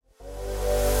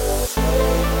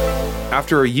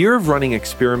After a year of running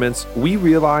experiments, we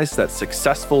realized that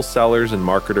successful sellers and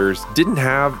marketers didn't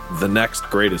have the next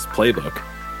greatest playbook.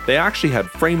 They actually had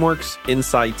frameworks,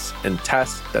 insights, and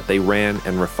tests that they ran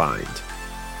and refined.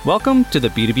 Welcome to the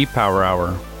B2B Power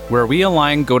Hour, where we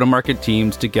align go-to-market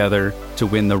teams together to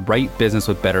win the right business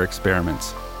with better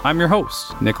experiments. I'm your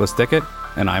host, Nicholas Dickett,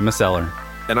 and I'm a seller.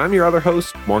 And I'm your other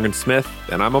host, Morgan Smith,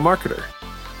 and I'm a marketer.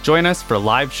 Join us for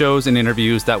live shows and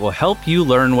interviews that will help you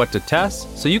learn what to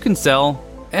test so you can sell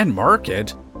and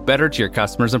market better to your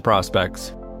customers and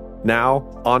prospects.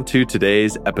 Now, on to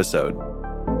today's episode.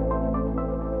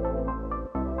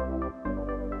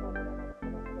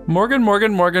 Morgan,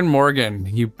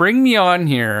 you bring me on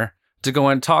here to go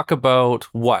and talk about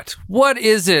what? What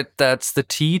is it that's the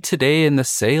tea today in the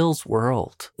sales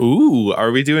world? Ooh,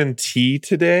 are we doing tea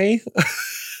today?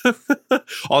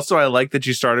 Also, I like that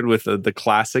you started with the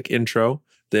classic intro,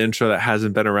 the intro that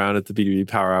hasn't been around at the B2B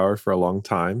Power Hour for a long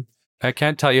time. I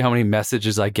can't tell you how many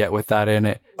messages I get with that in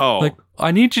it. Oh. Like,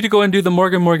 I need you to go and do the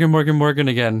Morgan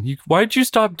again. Why did you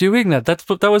stop doing that?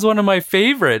 That was one of my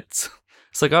favorites.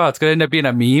 It's like, it's going to end up being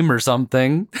a meme or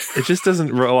something. It just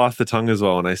doesn't roll off the tongue as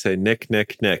well when I say Nick.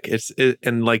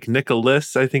 And like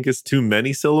Nicholas, I think is too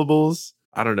many syllables.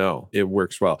 I don't know. It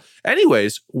works well.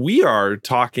 Anyways, we are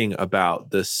talking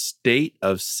about the state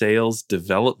of sales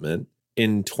development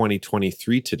in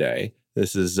 2023 today.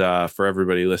 This is, for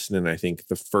everybody listening, I think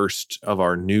the first of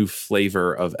our new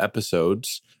flavor of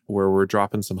episodes where we're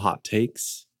dropping some hot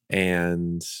takes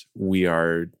and we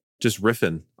are just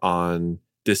riffing on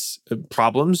this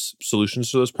problems,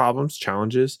 solutions to those problems,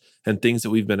 challenges, and things that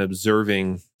we've been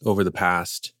observing over the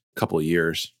past couple of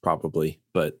years, probably,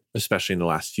 but especially in the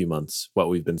last few months, what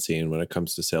we've been seeing when it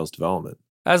comes to sales development.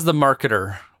 As the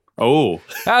marketer. Okay.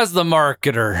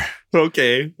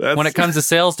 When it comes to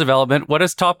sales development, what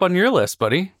is top on your list,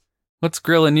 buddy? What's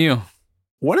grilling you?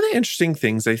 One of the interesting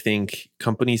things I think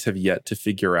companies have yet to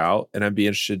figure out, and I'd be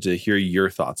interested to hear your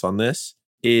thoughts on this,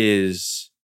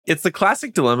 is it's the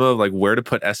classic dilemma of like where to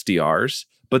put SDRs,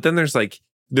 but then there's like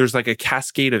a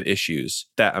cascade of issues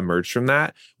that emerge from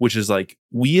that, which is like,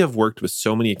 we have worked with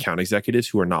so many account executives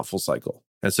who are not full cycle.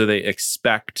 And so they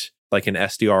expect like an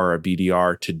SDR or a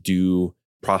BDR to do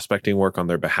prospecting work on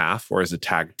their behalf or as a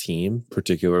tag team,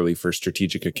 particularly for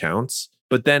strategic accounts.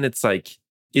 But then it's like,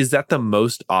 is that the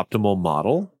most optimal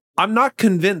model? I'm not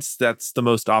convinced that's the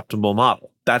most optimal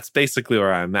model. That's basically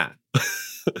where I'm at.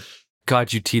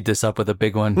 God, you teed this up with a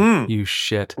big one. You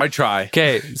shit. I try.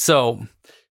 Okay, so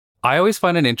I always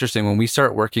find it interesting when we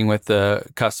start working with the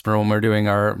customer, when we're doing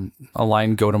our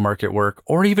aligned go-to-market work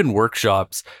or even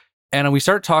workshops, and we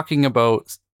start talking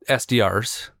about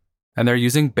SDRs and they're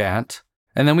using BANT,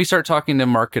 and then we start talking to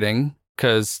marketing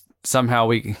because somehow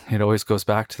it always goes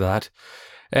back to that,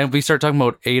 and we start talking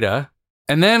about ADA,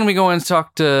 and then we go and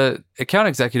talk to account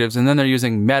executives and then they're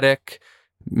using MEDIC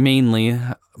mainly,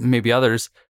 maybe others,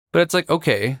 but it's like,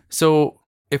 okay, so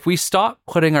if we stop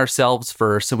putting ourselves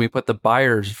first and we put the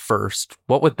buyers first,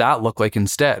 what would that look like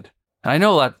instead? And I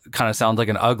know that kind of sounds like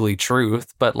an ugly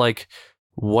truth, but like,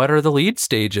 what are the lead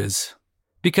stages?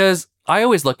 Because I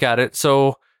always look at it.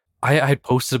 So I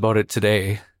posted about it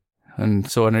today. And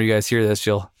so when you guys hear this,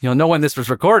 you'll know when this was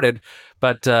recorded.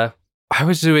 But I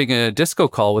was doing a disco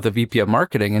call with a VP of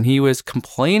marketing and he was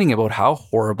complaining about how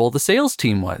horrible the sales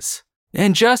team was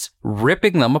and just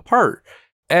ripping them apart.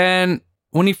 And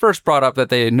when he first brought up that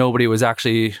nobody was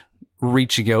actually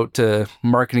reaching out to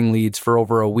marketing leads for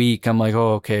over a week, I'm like,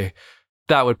 oh, okay,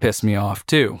 that would piss me off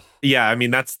too. Yeah, I mean,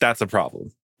 that's a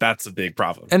problem. That's a big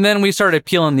problem. And then we started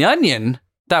peeling the onion.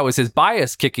 That was his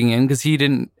bias kicking in because he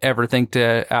didn't ever think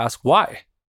to ask why.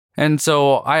 And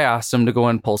so I asked him to go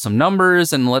and pull some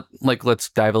numbers and let's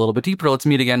dive a little bit deeper. Let's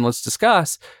meet again. Let's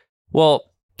discuss.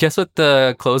 Well, guess what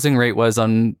the closing rate was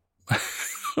on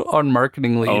on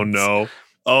marketing leads? Oh no.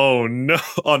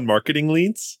 On marketing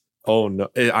leads? Oh no.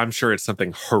 I'm sure it's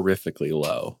something horrifically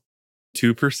low.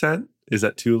 2%? Is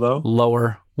that too low?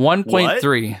 Lower.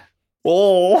 1.3.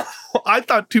 Oh, I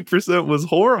thought 2% was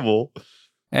horrible.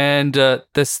 And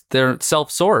their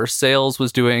self-source sales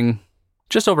was doing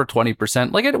just over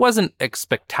 20%. Like, it wasn't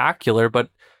spectacular, but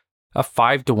a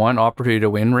 5-to-1 opportunity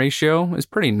to win ratio is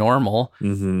pretty normal.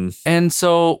 Mm-hmm. And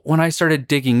so when I started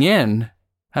digging in,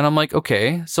 and I'm like,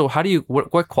 okay, so how do you,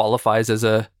 what qualifies as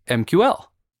a MQL?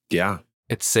 Yeah.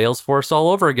 It's Salesforce all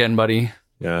over again, buddy.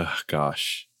 Yeah,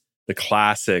 gosh. The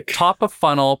classic. Top of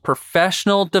funnel,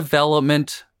 professional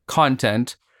development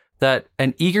content that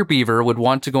an eager beaver would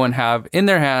want to go and have in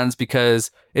their hands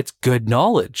because it's good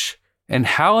knowledge. And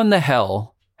how in the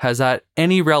hell has that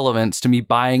any relevance to me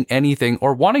buying anything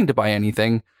or wanting to buy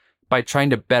anything by trying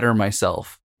to better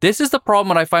myself? This is the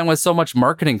problem that I find with so much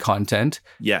marketing content.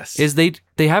 Yes. Is they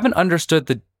haven't understood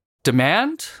the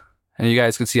demand. And you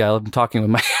guys can see I'm talking with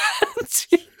my hands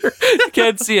here. You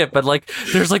can't see it, but like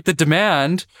there's like the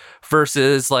demand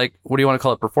versus like, what do you want to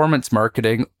call it? Performance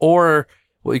marketing, or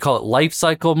what you call it? Life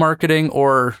cycle marketing,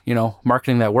 or,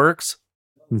 marketing that works.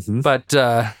 Mm-hmm. But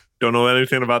don't know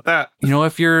anything about that.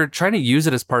 If you're trying to use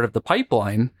it as part of the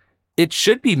pipeline, it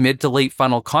should be mid to late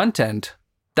funnel content.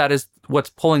 That is what's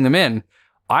pulling them in.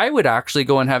 I would actually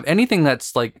go and have anything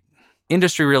that's like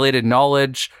industry related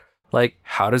knowledge, like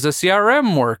how does a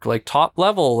CRM work, like top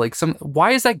level, like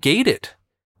why is that gated?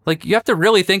 Like you have to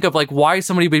really think of like why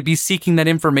somebody would be seeking that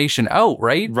information out,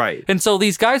 right? Right. And so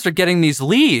these guys are getting these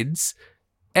leads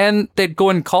and they'd go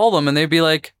and call them and they'd be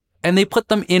like, and they put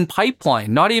them in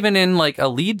pipeline, not even in like a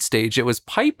lead stage. It was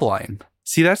pipeline.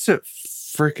 See, that's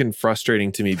freaking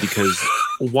frustrating to me because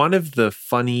one of the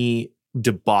funny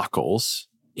debacles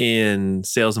in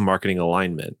sales and marketing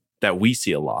alignment that we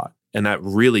see a lot, and that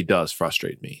really does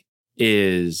frustrate me,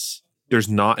 is there's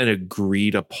not an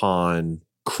agreed upon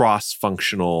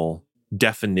cross-functional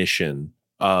definition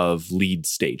of lead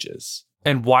stages.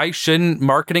 And why shouldn't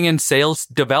marketing and sales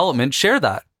development share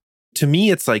that? To me,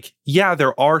 it's like, yeah,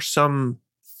 there are some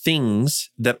things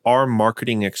that are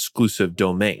marketing exclusive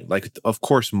domain. Like, of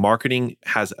course, marketing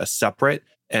has a separate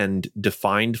and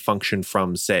defined function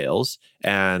from sales.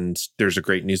 And there's a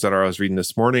great newsletter I was reading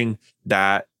this morning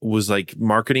that was like,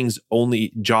 marketing's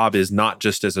only job is not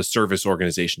just as a service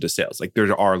organization to sales. Like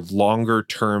there are longer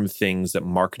term things that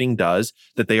marketing does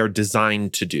that they are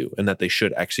designed to do and that they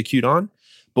should execute on.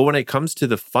 But when it comes to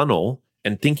the funnel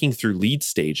and thinking through lead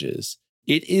stages,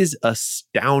 it is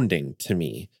astounding to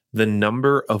me the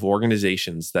number of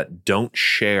organizations that don't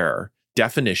share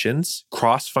definitions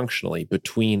cross-functionally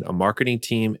between a marketing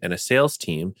team and a sales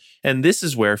team. And this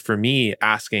is where, for me,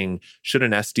 asking, should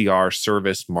an SDR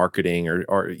service marketing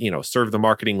or serve the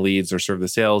marketing leads or serve the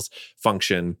sales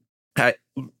function? I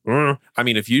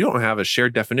mean, if you don't have a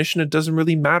shared definition, it doesn't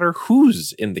really matter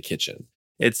who's in the kitchen.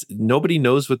 It's nobody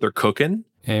knows what they're cooking.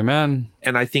 Amen.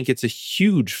 And I think it's a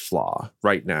huge flaw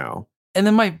right now. And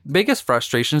then my biggest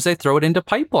frustration is they throw it into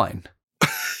pipeline.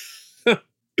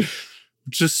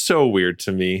 Just so weird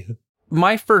to me.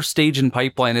 My first stage in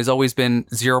pipeline has always been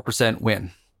 0%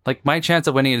 win. Like my chance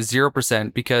of winning is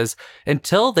 0% because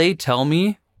until they tell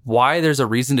me why there's a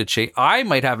reason to change, I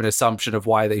might have an assumption of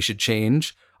why they should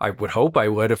change. I would hope I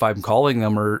would if I'm calling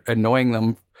them or annoying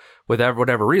them with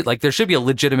whatever reason. Like there should be a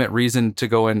legitimate reason to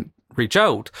go and reach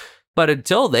out. But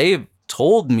until they've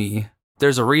told me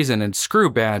there's a reason, and screw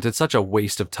Bant, it's such a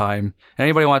waste of time.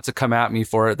 Anybody wants to come at me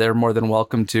for it, they're more than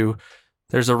welcome to.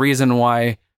 There's a reason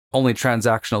why only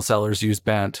transactional sellers use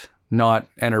Bant, not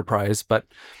enterprise. But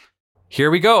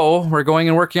here we go. We're going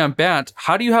and working on Bant.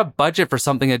 How do you have budget for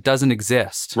something that doesn't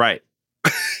exist? Right.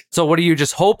 So what are you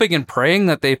just hoping and praying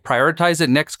that they prioritize it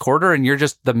next quarter and you're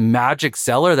just the magic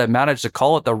seller that managed to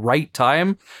call at the right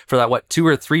time for that, 2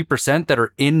 or 3% that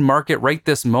are in market right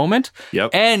this moment?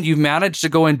 Yep. And you've managed to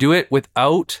go and do it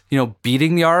without,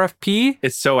 beating the RFP?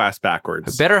 It's so ass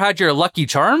backwards. Better had your Lucky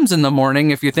Charms in the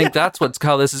morning if you think that's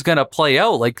how this is going to play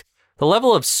out. Like the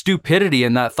level of stupidity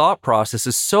in that thought process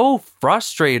is so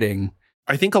frustrating.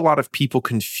 I think a lot of people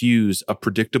confuse a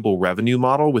predictable revenue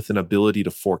model with an ability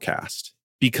to forecast,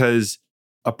 because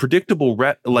a predictable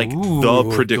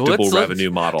the predictable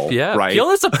revenue model, yeah, right? Peel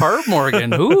this apart,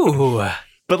 Morgan. Ooh.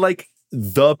 But like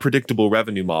the predictable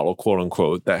revenue model, quote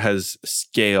unquote, that has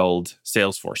scaled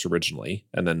Salesforce originally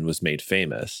and then was made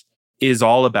famous, is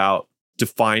all about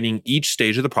defining each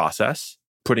stage of the process,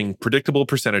 putting predictable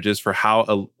percentages for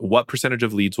what percentage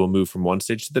of leads will move from one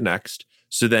stage to the next.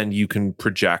 So then you can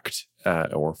project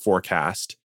or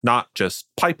forecast not just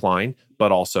pipeline,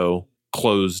 but also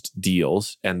closed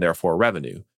deals and therefore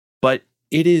revenue. But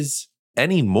it is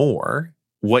anymore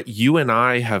what you and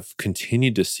I have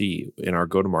continued to see in our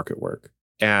go-to-market work.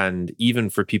 And even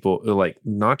for people like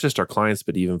not just our clients,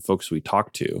 but even folks we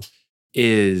talk to,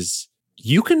 is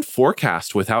you can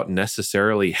forecast without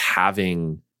necessarily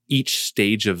having each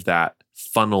stage of that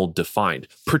funnel defined,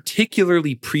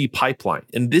 particularly pre-pipeline.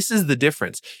 And this is the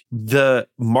difference. The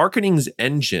marketing's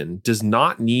engine does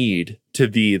not need to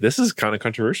be, this is kind of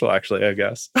controversial, actually, I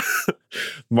guess.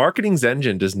 Marketing's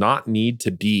engine does not need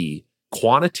to be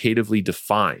quantitatively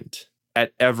defined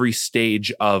at every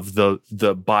stage of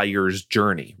the buyer's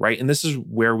journey, right? And this is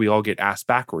where we all get asked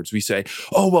backwards. We say,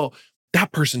 oh, well,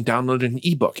 that person downloaded an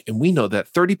ebook, and we know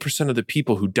that 30% of the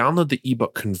people who download the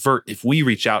ebook convert if we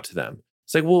reach out to them.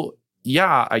 It's like, well,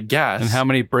 Yeah, I guess. And how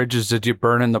many bridges did you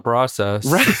burn in the process?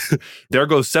 Right. There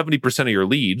goes 70% of your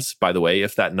leads, by the way,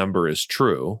 if that number is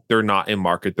true. They're not in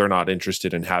market. They're not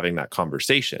interested in having that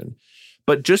conversation.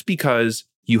 But just because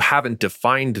you haven't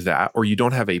defined that or you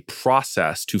don't have a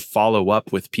process to follow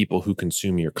up with people who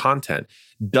consume your content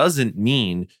doesn't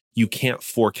mean you can't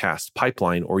forecast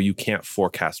pipeline or you can't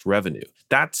forecast revenue.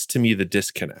 That's, to me, the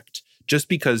disconnect. Just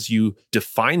because you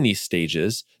define these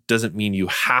stages doesn't mean you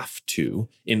have to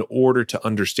in order to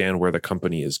understand where the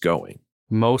company is going.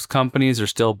 Most companies are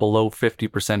still below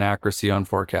 50% accuracy on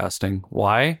forecasting.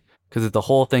 Why? Because the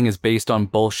whole thing is based on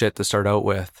bullshit to start out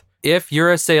with. If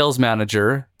you're a sales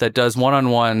manager that does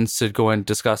one-on-ones to go and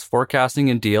discuss forecasting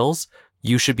and deals,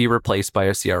 you should be replaced by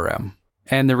a CRM.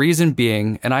 And the reason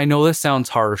being, and I know this sounds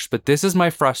harsh, but this is my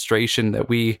frustration that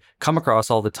we come across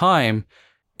all the time,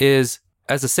 is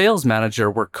as a sales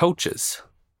manager, we're coaches.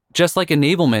 Just like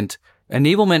enablement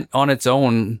on its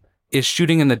own is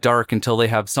shooting in the dark until they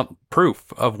have some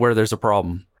proof of where there's a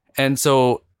problem. And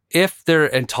so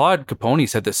and Todd Capone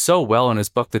said this so well in his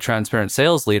book, The Transparent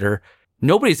Sales Leader,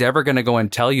 nobody's ever going to go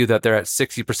and tell you that they're at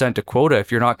 60% to quota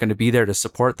if you're not going to be there to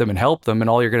support them and help them. And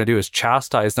all you're going to do is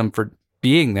chastise them for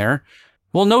being there.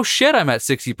 Well, no shit, I'm at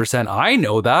 60%. I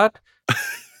know that.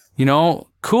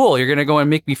 Cool. You're going to go and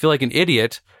make me feel like an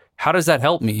idiot. How does that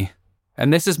help me?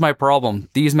 And this is my problem.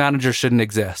 These managers shouldn't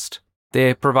exist.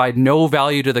 They provide no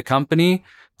value to the company.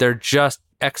 They're just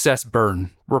excess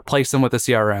burn. Replace them with a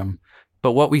CRM.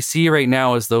 But what we see right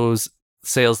now is those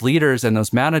sales leaders and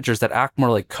those managers that act more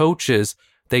like coaches,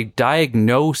 they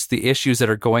diagnose the issues that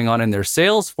are going on in their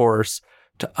sales force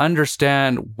to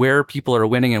understand where people are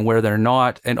winning and where they're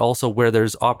not, and also where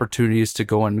there's opportunities to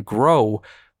go and grow,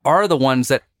 are the ones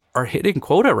that are hitting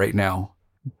quota right now.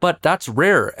 But that's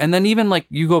rare. And then even like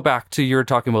you go back to you're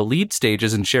talking about lead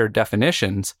stages and shared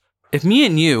definitions. If me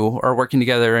and you are working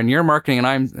together and you're marketing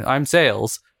and I'm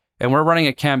sales and we're running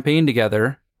a campaign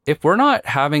together, if we're not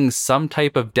having some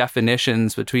type of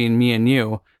definitions between me and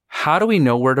you, how do we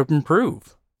know where to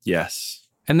improve? Yes.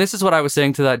 And this is what I was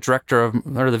saying to that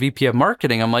the VP of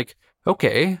marketing. I'm like,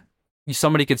 okay,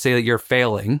 somebody could say that you're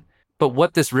failing, but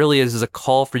what this really is a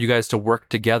call for you guys to work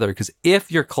together. Because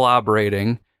if you're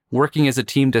collaborating, working as a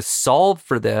team to solve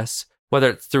for this,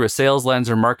 whether it's through a sales lens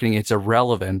or marketing, it's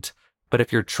irrelevant. But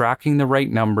if you're tracking the right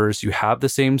numbers, you have the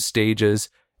same stages,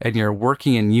 and you're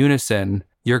working in unison,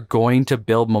 you're going to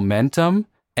build momentum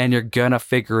and you're going to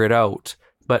figure it out.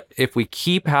 But if we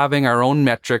keep having our own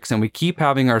metrics and we keep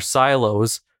having our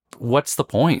silos, what's the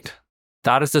point?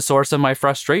 That is the source of my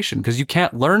frustration, because you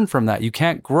can't learn from that. You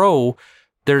can't grow.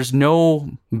 There's no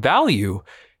value.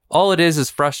 All it is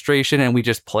frustration, and we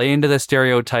just play into the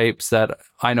stereotypes that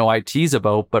I know IT's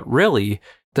about, but really,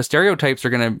 the stereotypes are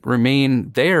going to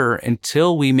remain there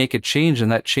until we make a change,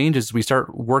 and that change is we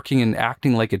start working and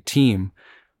acting like a team.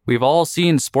 We've all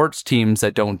seen sports teams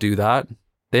that don't do that.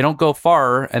 They don't go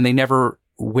far, and they never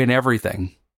win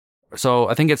everything. So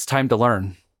I think it's time to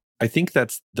learn. I think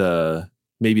that's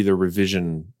maybe the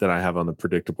revision that I have on the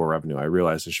predictable revenue. I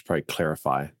realize I should probably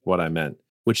clarify what I meant,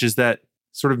 which is that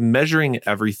sort of measuring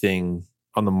everything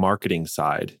on the marketing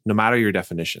side, no matter your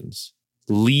definitions,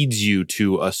 leads you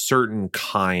to a certain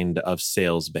kind of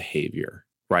sales behavior,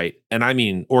 right? And I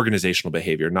mean organizational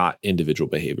behavior, not individual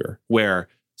behavior, where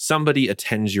somebody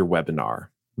attends your webinar.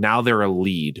 Now they're a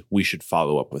lead. We should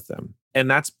follow up with them. And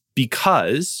that's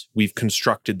because we've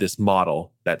constructed this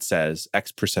model that says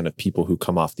X% of people who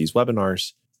come off these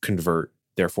webinars convert.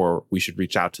 Therefore, we should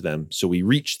reach out to them. So we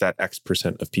reach that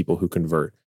X% of people who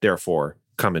convert. Therefore,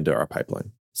 come into our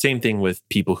pipeline. Same thing with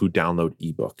people who download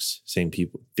ebooks.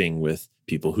 Thing with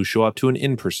people who show up to an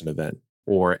in-person event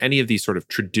or any of these sort of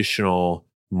traditional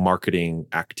marketing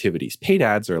activities. Paid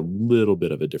ads are a little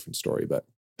bit of a different story, but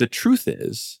the truth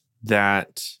is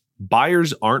that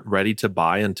buyers aren't ready to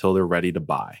buy until they're ready to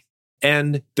buy.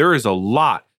 And there is a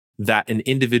lot that an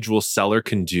individual seller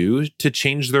can do to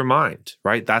change their mind,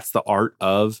 right? That's the art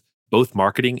of both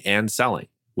marketing and selling,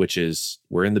 which is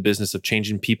we're in the business of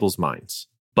changing people's minds.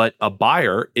 But a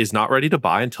buyer is not ready to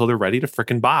buy until they're ready to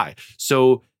frickin' buy.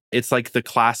 So it's like the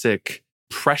classic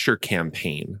pressure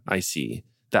campaign I see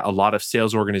that a lot of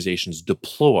sales organizations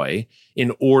deploy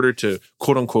in order to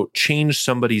quote unquote change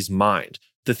somebody's mind.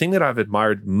 The thing that I've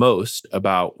admired most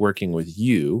about working with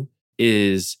you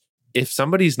is if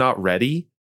somebody's not ready,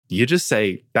 you just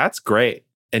say, that's great.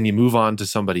 And you move on to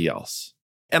somebody else.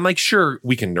 And like, sure,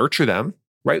 we can nurture them,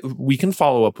 right? We can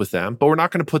follow up with them, but we're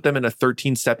not going to put them in a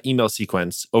 13-step email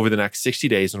sequence over the next 60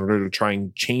 days in order to try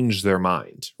and change their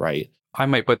mind, right? I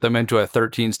might put them into a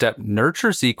 13-step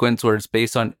nurture sequence where it's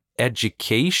based on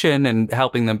education and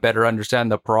helping them better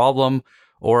understand the problem,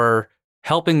 or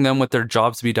helping them with their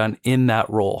jobs to be done in that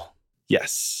role.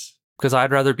 Yes. Because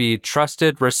I'd rather be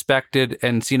trusted, respected,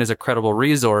 and seen as a credible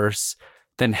resource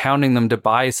than hounding them to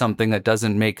buy something that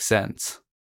doesn't make sense.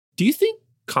 Do you think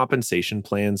compensation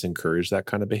plans encourage that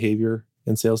kind of behavior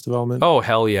in sales development? Oh,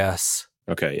 hell yes.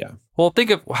 Okay, yeah. Well,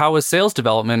 think of how is sales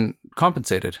development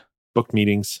compensated? Booked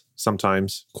meetings,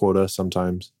 sometimes, quota,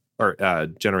 sometimes, or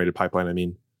generated pipeline, I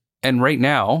mean. And right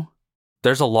now,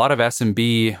 there's a lot of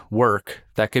S&B work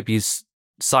that could be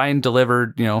signed,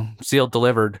 delivered, sealed,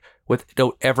 delivered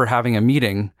without ever having a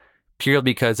meeting, purely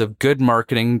because of good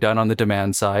marketing done on the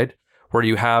demand side, where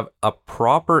you have a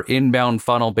proper inbound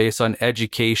funnel based on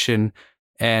education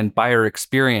and buyer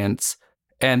experience,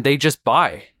 and they just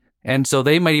buy. And so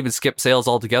they might even skip sales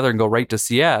altogether and go right to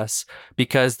CS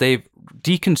because they've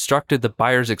deconstructed the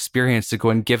buyer's experience to go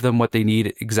and give them what they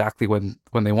need exactly when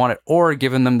they want it, or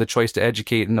given them the choice to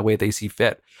educate in the way they see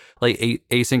fit, like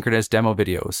asynchronous demo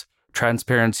videos,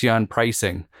 transparency on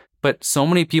pricing. But so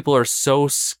many people are so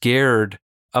scared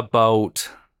about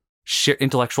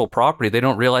intellectual property, they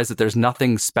don't realize that there's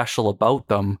nothing special about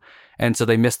them. And so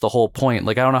they miss the whole point.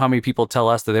 Like, I don't know how many people tell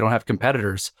us that they don't have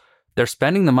competitors. They're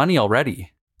spending the money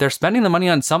already. They're spending the money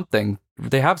on something.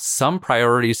 They have some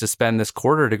priorities to spend this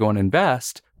quarter to go and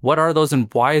invest. What are those,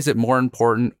 and why is it more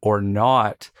important or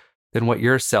not than what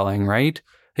you're selling, right?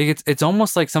 I think it's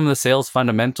almost like some of the sales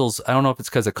fundamentals. I don't know if it's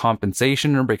because of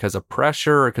compensation or because of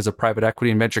pressure or because of private equity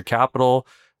and venture capital,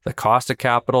 the cost of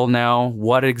capital now,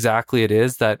 what exactly it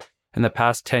is that in the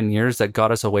past 10 years that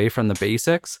got us away from the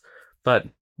basics. But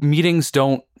meetings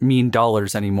don't mean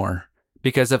dollars anymore.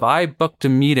 Because if I booked a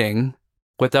meeting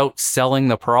without selling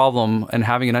the problem and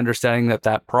having an understanding that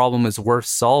that problem is worth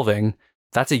solving,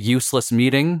 that's a useless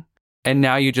meeting. And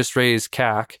now you just raise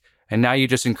CAC, and now you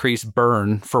just increase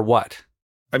burn for what?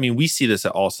 I mean, we see this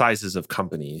at all sizes of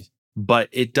companies, but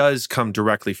it does come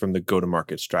directly from the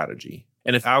go-to-market strategy.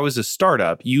 And if I was a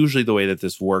startup, usually the way that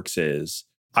this works is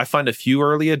I find a few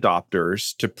early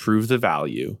adopters to prove the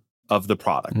value of the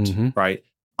product, right?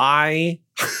 I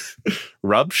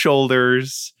rub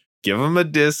shoulders, give them a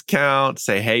discount,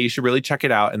 say, hey, you should really check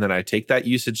it out. And then I take that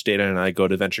usage data and I go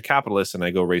to venture capitalists and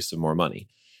I go raise some more money.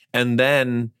 And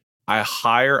then I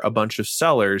hire a bunch of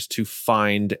sellers to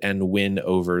find and win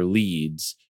over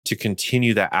leads to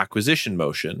continue that acquisition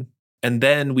motion. And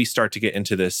then we start to get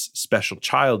into this special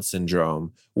child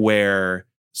syndrome where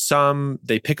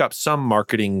they pick up some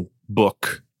marketing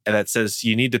book that says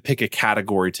you need to pick a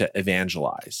category to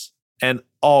evangelize. And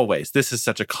always, this is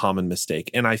such a common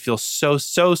mistake. And I feel so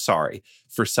sorry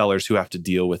for sellers who have to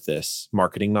deal with this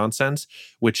marketing nonsense,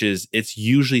 which is it's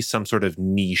usually some sort of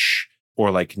niche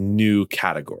or like new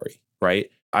category,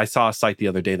 right? I saw a site the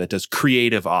other day that does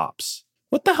creative ops.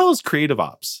 What the hell is creative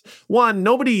ops? One,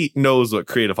 nobody knows what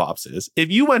creative ops is. If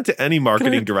you went to any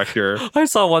marketing director... I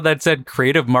saw one that said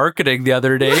creative marketing the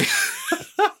other day.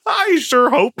 I sure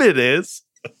hope it is.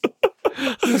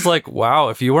 I was like, wow,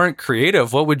 if you weren't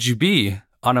creative, what would you be?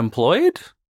 Unemployed?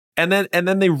 And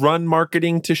then they run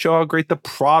marketing to show how great the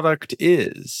product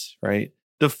is, right?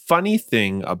 The funny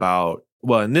thing about,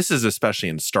 well, and this is especially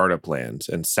in startup land,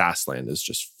 and SaaS land is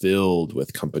just filled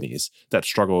with companies that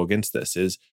struggle against this,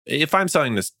 is if I'm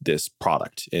selling this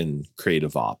product in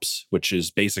creative ops, which is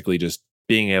basically just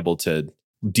being able to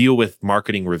deal with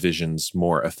marketing revisions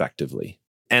more effectively.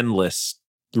 Endless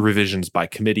revisions by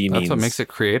committee means... That's what makes it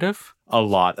creative? A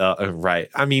lot, right.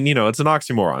 I mean, it's an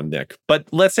oxymoron, Nick. But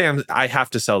let's say I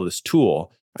have to sell this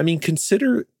tool. I mean,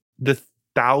 consider the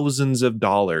thousands of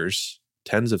dollars,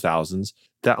 tens of thousands,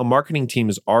 that a marketing team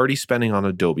is already spending on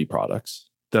Adobe products,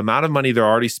 the amount of money they're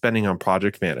already spending on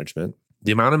project management,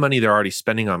 the amount of money they're already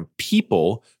spending on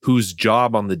people whose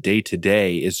job on the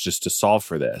day-to-day is just to solve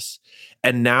for this.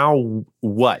 And now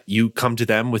what? You come to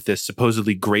them with this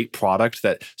supposedly great product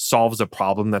that solves a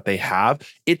problem that they have.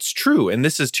 It's true. And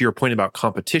this is to your point about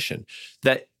competition,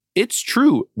 that it's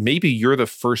true. Maybe you're the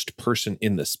first person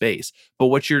in the space, but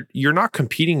what you're not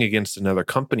competing against another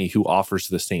company who offers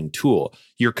the same tool.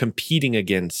 You're competing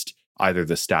against either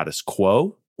the status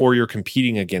quo, or you're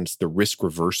competing against the risk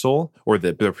reversal or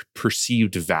the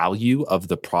perceived value of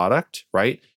the product,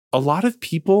 right? A lot of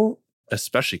people,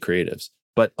 especially creatives,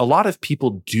 but a lot of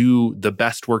people do the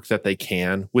best work that they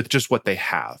can with just what they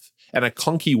have. And a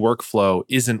clunky workflow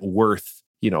isn't worth,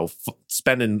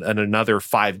 spending another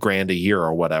 $5,000 a year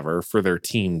or whatever for their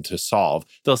team to solve.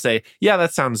 They'll say, yeah,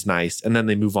 that sounds nice. And then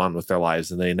they move on with their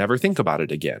lives and they never think about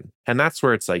it again. And that's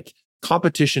where it's like,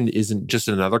 competition isn't just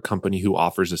another company who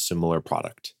offers a similar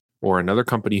product or another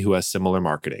company who has similar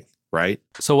marketing, right?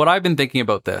 So what I've been thinking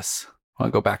about this,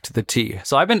 I'll go back to the T.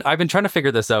 So I've been trying to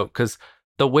figure this out because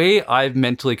the way I've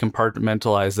mentally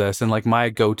compartmentalized this and like my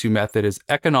go-to method is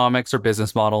economics or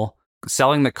business model,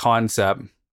 selling the concept,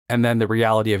 and then the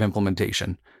reality of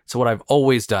implementation. So what I've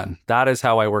always done, that is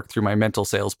how I work through my mental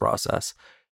sales process.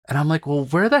 And I'm like, well,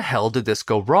 where the hell did this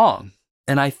go wrong?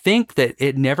 And I think that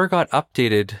it never got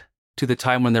updated to the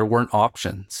time when there weren't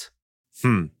options.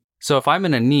 So if I'm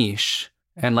in a niche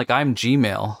and like I'm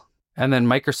Gmail, and then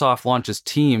Microsoft launches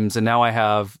Teams and now I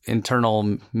have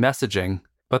internal messaging,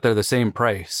 but they're the same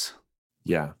price.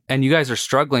 Yeah. And you guys are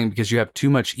struggling because you have too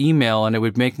much email, and it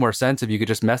would make more sense if you could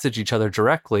just message each other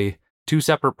directly. 2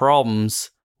 separate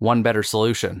problems, 1 better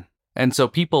solution. And so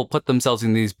people put themselves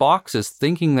in these boxes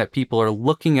thinking that people are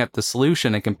looking at the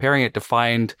solution and comparing it to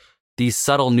find these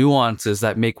subtle nuances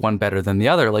that make one better than the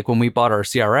other. Like when we bought our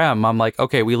CRM, I'm like,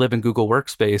 okay, we live in Google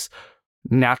Workspace.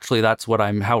 Naturally, that's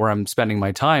how I'm spending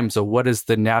my time. So what is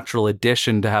the natural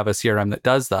addition to have a CRM that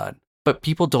does that? But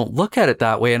people don't look at it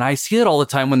that way. And I see it all the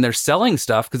time when they're selling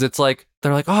stuff, because it's like,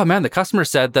 they're like, oh man, the customer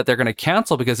said that they're going to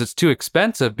cancel because it's too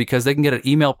expensive because they can get an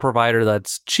email provider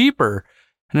that's cheaper.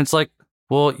 And it's like,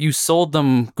 well, you sold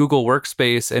them Google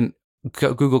Workspace and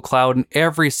Google Cloud and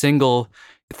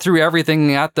threw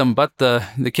everything at them but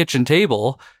the kitchen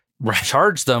table,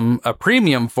 charged them a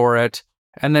premium for it,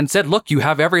 and then said, look, you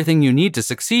have everything you need to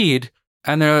succeed.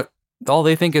 And all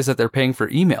they think is that they're paying for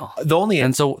email.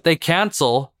 And so they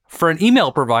cancel for an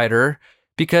email provider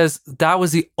because that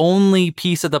was the only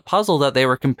piece of the puzzle that they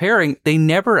were comparing. They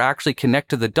never actually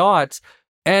connected the dots.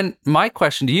 And my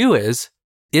question to you is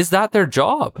that their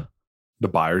job? The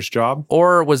buyer's job?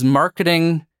 Or did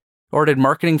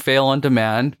marketing fail on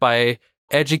demand by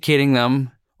educating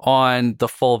them on the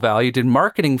full value? Did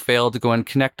marketing fail to go and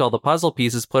connect all the puzzle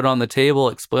pieces, put it on the table,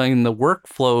 explain the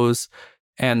workflows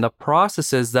and the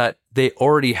processes that they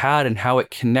already had and how it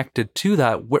connected to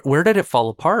that? Where did it fall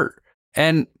apart?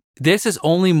 And this is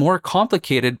only more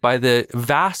complicated by the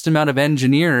vast amount of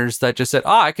engineers that just said,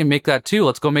 I can make that too.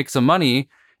 Let's go make some money,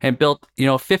 and built,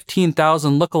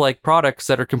 15,000 lookalike products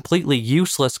that are completely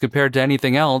useless compared to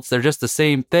anything else. They're just the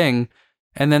same thing.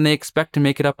 And then they expect to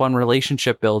make it up on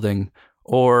relationship building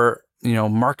or,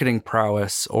 marketing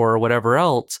prowess or whatever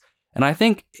else. And I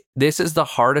think this is the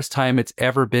hardest time it's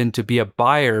ever been to be a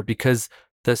buyer, because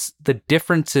the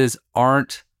differences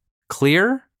aren't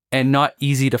clear and not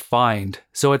easy to find.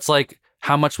 So it's like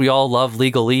how much we all love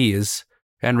legalese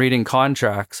and reading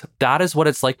contracts. That is what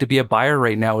it's like to be a buyer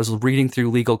right now, is reading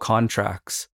through legal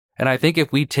contracts. And I think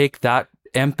if we take that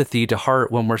empathy to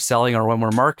heart when we're selling or when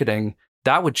we're marketing,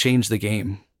 that would change the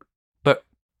game. But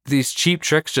these cheap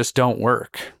tricks just don't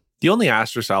work. The only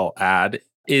asterisk I'll add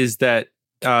is that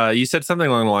you said something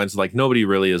along the lines of like, nobody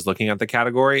really is looking at the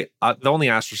category. The only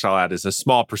asterisk I'll add is a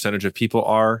small percentage of people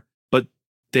are, but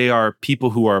they are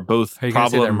people who are both Are you going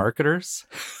to say they're marketers?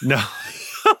 No.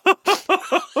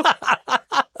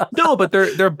 No, but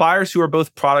they're buyers who are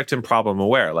both product and problem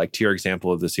aware. Like to your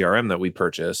example of the CRM that we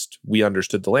purchased, we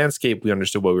understood the landscape, we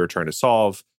understood what we were trying to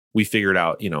solve. We figured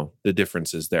out, the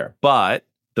differences there. But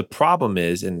the problem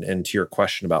is, and to your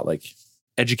question about like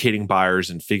educating buyers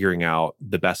and figuring out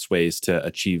the best ways to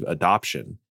achieve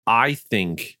adoption, I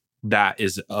think that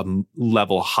is a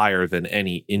level higher than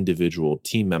any individual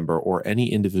team member or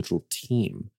any individual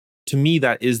team. To me,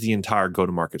 that is the entire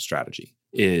go-to-market strategy,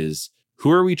 is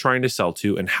who are we trying to sell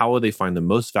to and how will they find the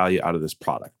most value out of this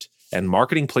product? And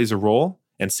marketing plays a role,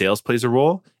 and sales plays a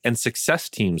role, and success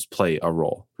teams play a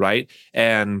role, right?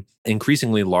 And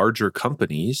increasingly larger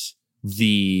companies,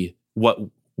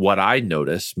 what I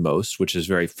notice most, which is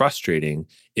very frustrating,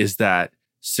 is that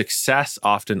success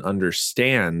often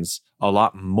understands a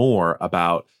lot more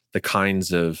about the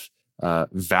kinds of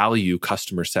value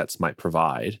customer sets might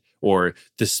provide, or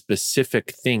the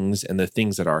specific things and the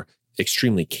things that are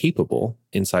extremely capable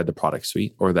inside the product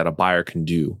suite or that a buyer can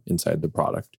do inside the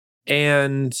product.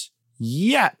 And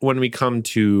yet, when we come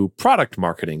to product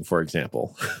marketing, for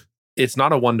example, it's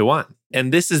not a one-to-one.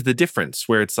 And this is the difference,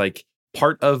 where it's like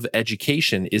part of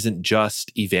education isn't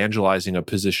just evangelizing a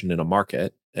position in a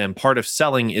market. And part of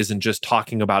selling isn't just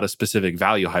talking about a specific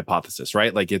value hypothesis,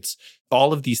 right? Like it's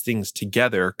all of these things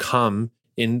together come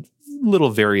in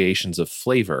little variations of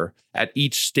flavor at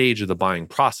each stage of the buying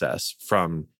process,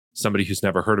 from somebody who's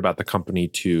never heard about the company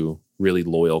to really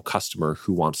loyal customer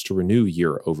who wants to renew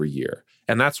year over year.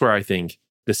 And that's where I think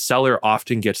the seller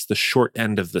often gets the short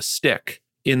end of the stick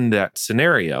in that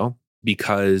scenario,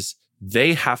 because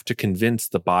they have to convince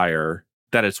the buyer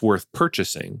that it's worth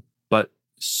purchasing. But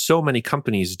so many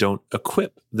companies don't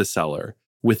equip the seller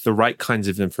with the right kinds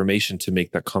of information to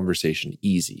make that conversation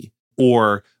easy.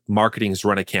 Or marketing's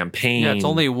run a campaign. Yeah, it's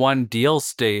only one deal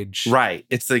stage. Right.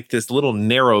 It's like this little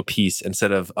narrow piece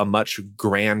instead of a much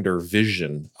grander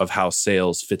vision of how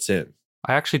sales fits in.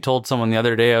 I actually told someone the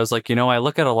other day, I was like, I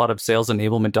look at a lot of sales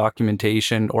enablement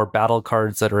documentation or battle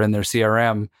cards that are in their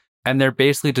CRM, and they're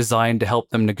basically designed to help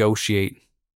them negotiate.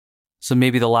 So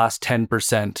maybe the last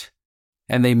 10%,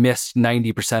 and they missed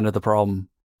 90% of the problem.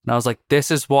 And I was like,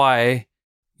 this is why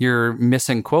you're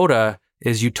missing quota,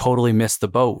 is you totally missed the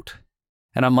boat.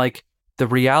 And I'm like, the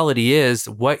reality is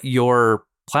what you're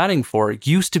planning for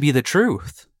used to be the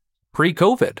truth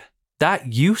pre-COVID.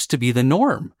 That used to be the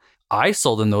norm. I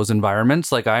sold in those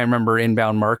environments. Like I remember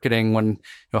inbound marketing when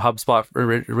HubSpot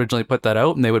originally put that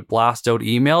out, and they would blast out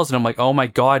emails, and I'm like, oh my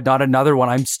God, not another one.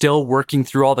 I'm still working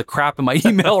through all the crap in my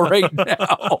email right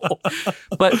now.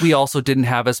 But we also didn't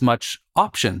have as much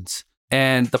options.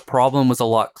 And the problem was a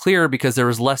lot clearer because there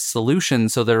was less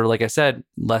solutions. So there were, like I said,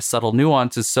 less subtle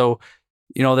nuances. So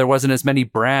there wasn't as many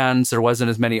brands, there wasn't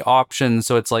as many options.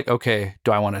 So it's like, okay,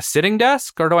 do I want a sitting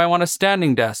desk or do I want a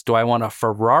standing desk? Do I want a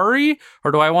Ferrari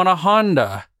or do I want a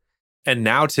Honda? And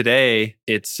now today,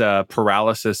 it's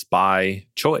paralysis by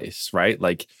choice, right?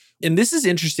 Like, and this is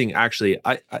interesting, actually.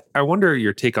 I wonder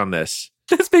your take on this.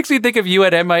 This makes me think of you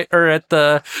at at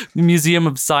the Museum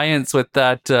of Science with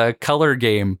that color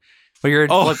game where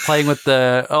you're playing with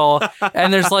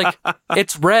and there's like,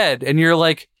 it's red. And you're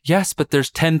like, yes, but there's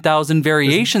 10,000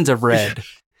 variations of red.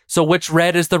 So which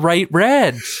red is the right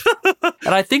red?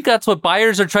 And I think that's what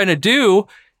buyers are trying to do.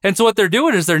 And so what they're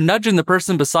doing is they're nudging the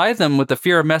person beside them with the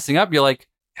fear of messing up. You're like,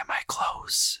 am I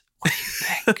close? What do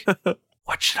you think?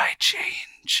 What should I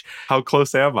change? How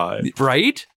close am I?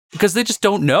 Right? Because they just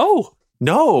don't know.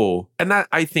 No. And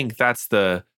I think that's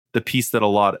the piece that a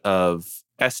lot of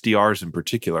SDRs in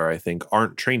particular, I think,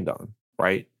 aren't trained on,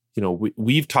 right?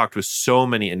 We've talked with so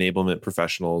many enablement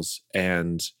professionals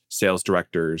and sales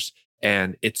directors,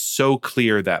 and it's so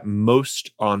clear that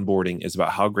most onboarding is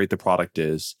about how great the product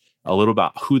is, a little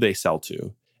about who they sell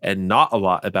to, and not a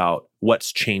lot about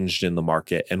what's changed in the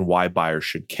market and why buyers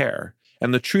should care.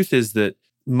 And the truth is that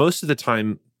most of the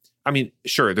time, I mean,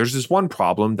 sure, there's this one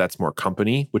problem that's more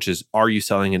company, which is, are you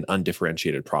selling an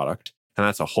undifferentiated product? And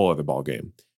that's a whole other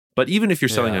ballgame. But even if you're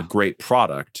selling a great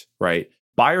product, right,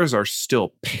 buyers are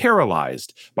still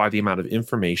paralyzed by the amount of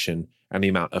information and the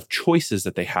amount of choices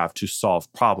that they have to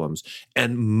solve problems.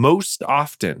 And most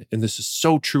often, and this is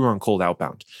so true on cold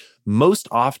outbound, most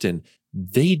often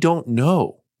they don't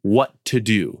know what to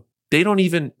do. They don't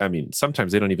even,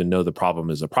 sometimes they don't even know the problem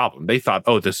is a problem. They thought,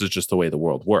 oh, this is just the way the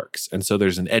world works. And so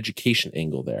there's an education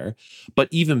angle there. But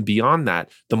even beyond that,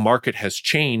 the market has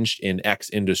changed in X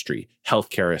industry.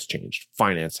 Healthcare has changed.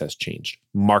 Finance has changed.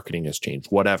 Marketing has changed,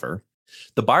 whatever.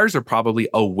 The buyers are probably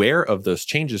aware of those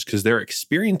changes because they're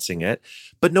experiencing it,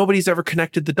 but nobody's ever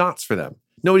connected the dots for them.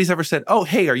 Nobody's ever said, oh,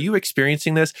 hey, are you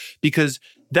experiencing this? Because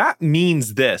that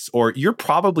means this, or you're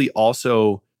probably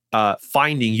also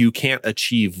finding you can't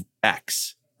achieve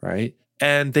X, right?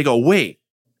 And they go, wait,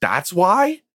 that's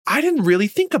why? I didn't really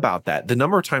think about that. The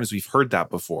number of times we've heard that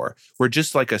before, where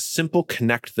just like a simple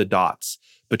connect the dots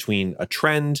between a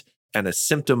trend and a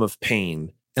symptom of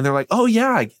pain. And they're like, oh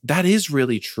yeah, that is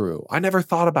really true. I never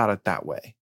thought about it that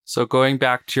way. So going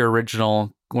back to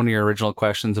one of your original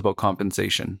questions about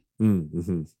compensation.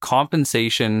 Mm-hmm.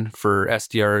 Compensation for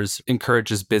SDRs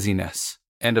encourages busyness.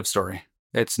 End of story.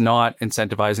 It's not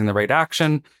incentivizing the right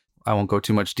action. I won't go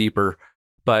too much deeper.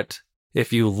 But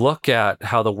if you look at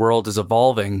how the world is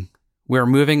evolving, we're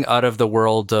moving out of the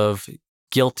world of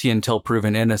guilty until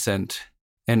proven innocent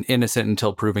and innocent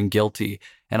until proven guilty.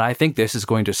 And I think this is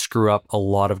going to screw up a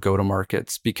lot of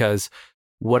go-to-markets because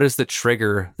what is the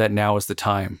trigger that now is the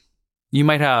time? You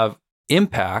might have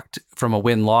impact from a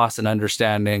win-loss and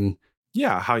understanding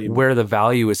where the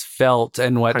value is felt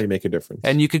and how you make a difference.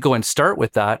 And you could go and start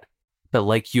with that. But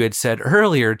like you had said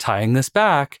earlier, tying this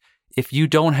back, if you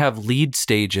don't have lead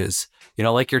stages,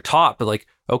 like you're taught, but like,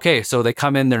 okay, so they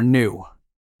come in, they're new.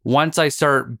 Once I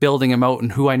start building them out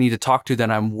and who I need to talk to,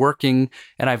 then I'm working.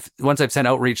 And once I've sent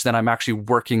outreach, then I'm actually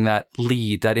working that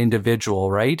lead, that individual,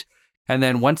 right? And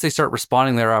then once they start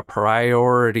responding, they're a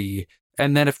priority.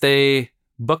 And then if they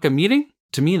book a meeting,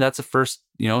 to me, that's the first,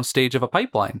 stage of a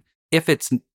pipeline. If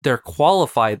they're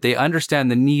qualified, they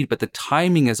understand the need, but the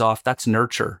timing is off, that's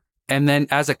nurture. And then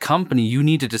as a company, you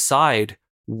need to decide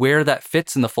where that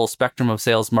fits in the full spectrum of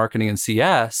sales, marketing, and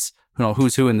CS,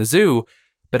 who's who in the zoo.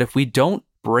 But if we don't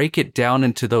break it down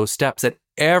into those steps that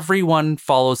everyone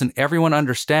follows and everyone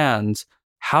understands,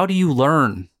 how do you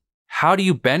learn? How do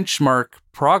you benchmark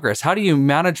progress? How do you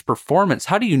manage performance?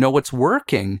 How do you know what's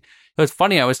working? It was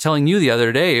funny. I was telling you the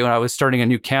other day when I was starting a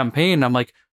new campaign, I'm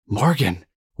like, Morgan,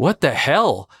 what the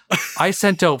hell? I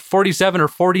sent out 47 or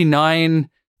 49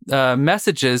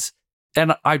 messages,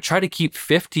 and I try to keep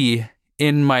 50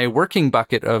 in my working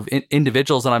bucket of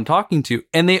individuals that I'm talking to,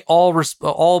 and they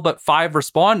all but 5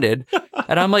 responded.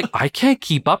 And I'm like, I can't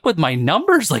keep up with my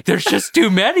numbers. Like, there's just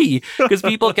too many because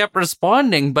people kept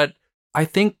responding. But I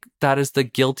think that is the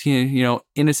guilty,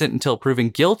 innocent until proven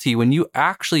guilty. When you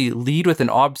actually lead with an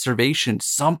observation,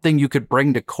 something you could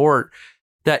bring to court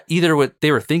that either what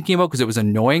they were thinking about because it was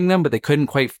annoying them, but they couldn't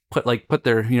quite put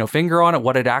their, finger on it,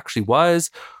 what it actually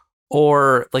was,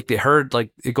 or like they heard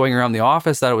like it going around the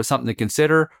office that it was something to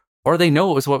consider, or they know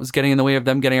it was what was getting in the way of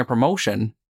them getting a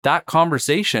promotion. That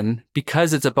conversation,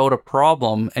 because it's about a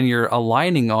problem and you're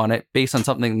aligning on it based on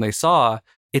something they saw,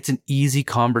 it's an easy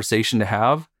conversation to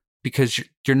have because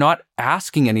you're not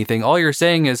asking anything. All you're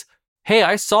saying is, hey,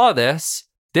 I saw this.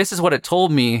 This is what it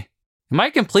told me. Am I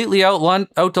completely out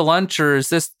to lunch, or is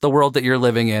this the world that you're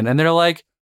living in? And they're like,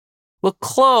 well,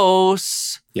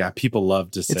 close. Yeah, people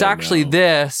love to say it's actually no.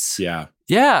 this. Yeah.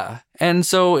 Yeah. And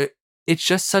so it's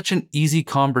just such an easy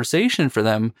conversation for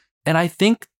them. And I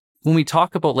think when we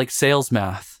talk about like sales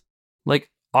math,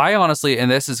 like I honestly, and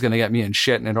this is going to get me in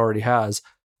shit, and it already has,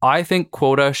 I think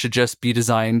quota should just be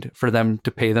designed for them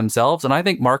to pay themselves. And I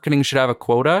think marketing should have a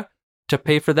quota to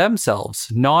pay for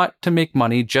themselves, not to make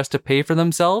money, just to pay for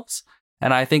themselves.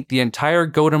 And I think the entire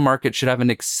go-to-market should have an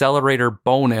accelerator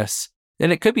bonus.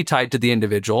 And it could be tied to the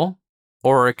individual,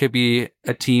 or it could be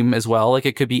a team as well. Like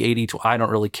it could be 80 to, I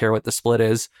don't really care what the split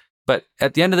is. But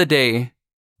at the end of the day,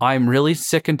 I'm really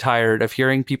sick and tired of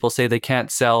hearing people say they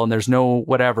can't sell and there's no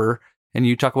whatever. And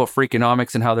you talk about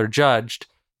freakonomics and how they're judged.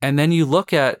 And then you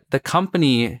look at the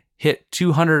company hit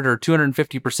 200 or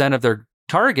 250% of their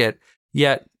target,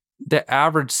 yet the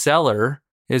average seller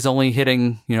is only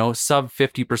hitting, sub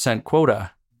 50%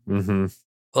 quota. Mm-hmm.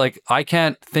 Like, I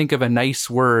can't think of a nice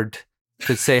word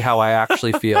to say how I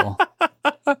actually feel.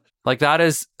 Like that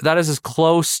is as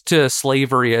close to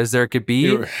slavery as there could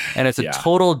be. And it's a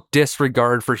total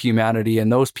disregard for humanity. And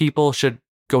those people should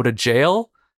go to jail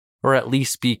or at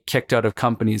least be kicked out of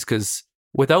companies, because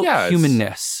without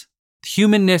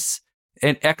humanness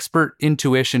and expert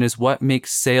intuition is what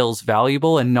makes sales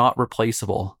valuable and not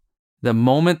replaceable. The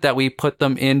moment that we put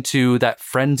them into that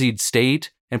frenzied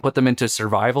state and put them into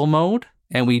survival mode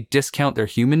and we discount their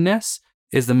humanness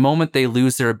is the moment they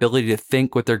lose their ability to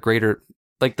think with their greater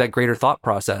thought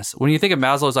process. When you think of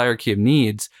Maslow's hierarchy of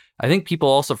needs, I think people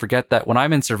also forget that when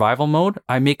I'm in survival mode,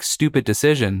 I make stupid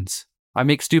decisions. I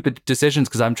make stupid decisions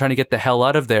because I'm trying to get the hell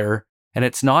out of there. And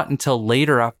it's not until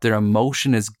later after their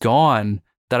emotion is gone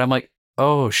that I'm like,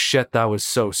 oh shit, that was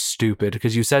so stupid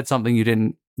because you said something you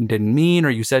didn't mean, or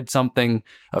you said something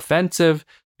offensive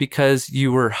because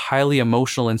you were highly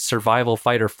emotional in survival,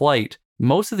 fight or flight.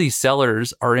 Most of these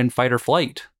sellers are in fight or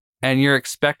flight, and you're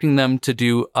expecting them to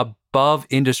do above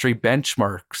industry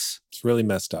benchmarks. It's really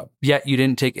messed up. Yet you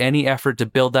didn't take any effort to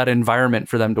build that environment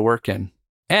for them to work in.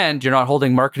 And you're not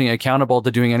holding marketing accountable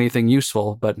to doing anything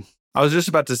useful. But I was just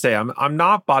about to say, I'm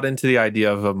not bought into the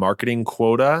idea of a marketing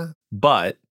quota,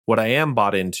 but what I am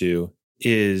bought into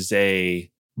is a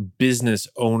business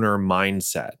owner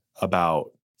mindset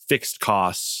about fixed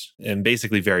costs and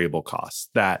basically variable costs.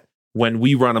 That when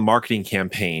we run a marketing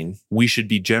campaign, we should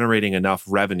be generating enough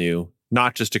revenue,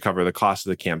 not just to cover the cost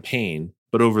of the campaign,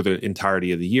 but over the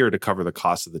entirety of the year to cover the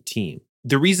cost of the team.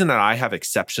 The reason that I have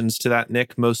exceptions to that,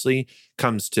 Nick, mostly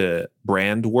comes to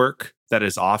brand work that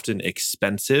is often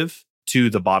expensive to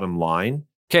the bottom line.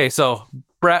 Okay, so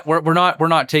we're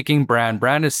not taking brand.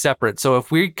 Brand is separate. So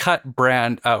if we cut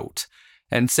brand out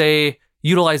and say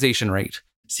utilization rate.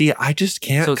 See, I just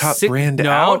can't cut brand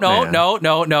out.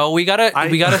 No. We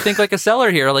gotta think like a seller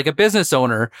here, like a business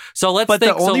owner. So let's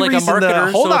think so like a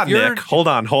marketer. Hold on, Nick. Hold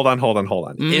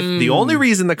on. If the only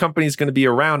reason the company is going to be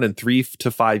around in 3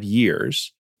 to 5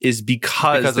 years is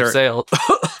because of sales,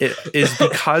 is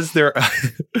because there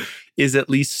is at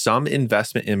least some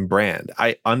investment in brand.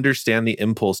 I understand the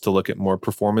impulse to look at more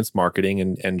performance marketing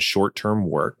and short-term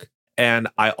work. And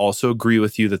I also agree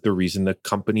with you that the reason the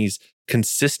company's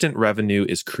consistent revenue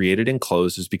is created and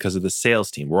closed is because of the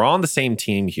sales team. We're all on the same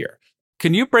team here.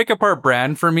 Can you break apart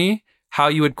brand for me? How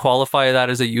you would qualify that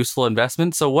as a useful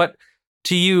investment? So what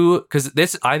to you,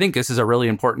 because I think this is a really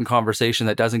important conversation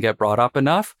that doesn't get brought up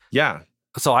enough. Yeah.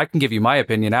 So I can give you my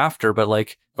opinion after, but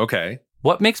okay.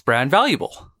 What makes brand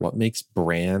valuable? What makes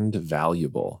brand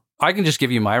valuable? I can just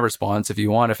give you my response if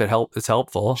you want, if it's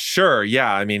helpful. Sure.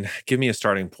 Yeah. I mean, give me a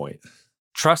starting point.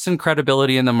 Trust and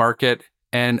credibility in the market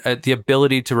and the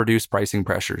ability to reduce pricing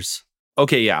pressures.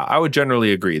 Okay. Yeah. I would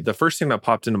generally agree. The first thing that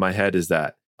popped into my head is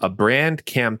that a brand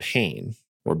campaign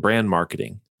or brand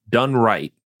marketing done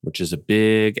right which is a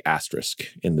big asterisk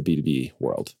in the B2B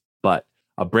world. But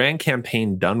a brand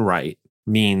campaign done right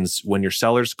means when your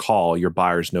sellers call, your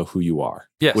buyers know who you are,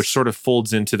 Yes. which sort of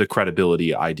folds into the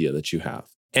credibility idea that you have.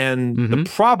 And the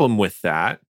problem with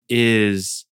that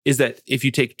is that if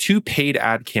you take two paid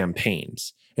ad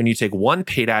campaigns and you take one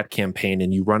paid ad campaign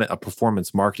and you run a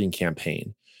performance marketing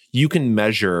campaign, you can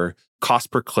measure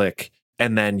cost per click,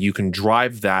 and then you can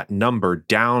drive that number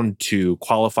down to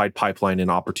qualified pipeline and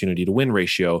opportunity to win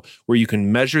ratio, where you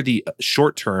can measure the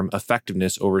short-term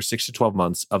effectiveness over 6 to 12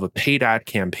 months of a paid ad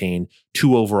campaign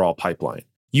to overall pipeline.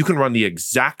 You can run the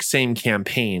exact same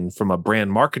campaign from a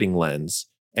brand marketing lens,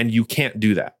 and you can't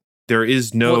do that. There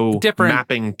is no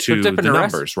mapping to the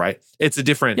numbers, right? It's a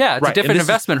different... Yeah, it's a different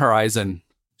investment horizon.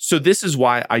 So this is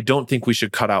why I don't think we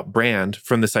should cut out brand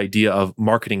from this idea of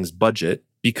marketing's budget,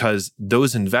 because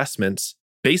those investments,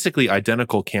 basically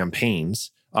identical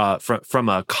campaigns, from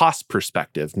a cost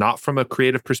perspective, not from a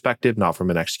creative perspective, not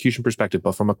from an execution perspective,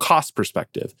 but from a cost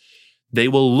perspective, they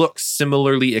will look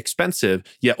similarly expensive,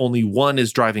 yet only one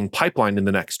is driving pipeline in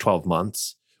the next 12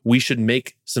 months. We should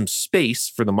make some space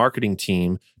for the marketing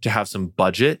team to have some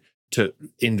budget to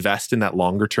invest in that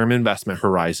longer term investment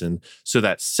horizon, so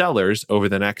that sellers over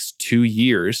the next 2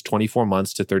 years, 24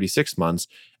 months to 36 months,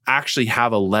 actually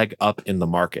have a leg up in the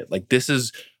market. Like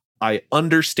I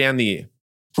understand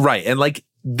right. And like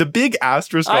the big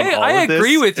asterisk on all I of this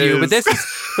agree with you, but this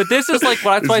is like,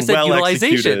 that's why I said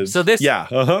utilization. So this,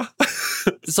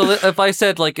 so if I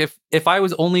said, like, if I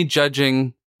was only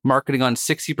judging marketing on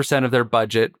 60% of their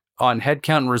budget on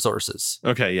headcount and resources.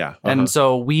 Okay. Yeah. And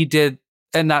so we did,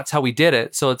 and that's how we did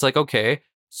it. So it's like, okay.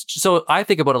 So I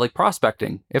think about it like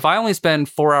prospecting. If I only spend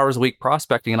 4 hours a week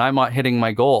prospecting and I'm not hitting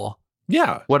my goal,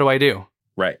 what do I do?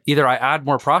 Right. Either I add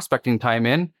more prospecting time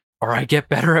in, or I get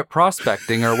better at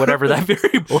prospecting, or whatever that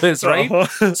variable is, right?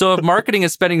 So if marketing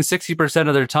is spending 60%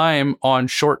 of their time on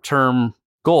short-term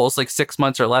goals, like 6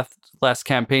 months or less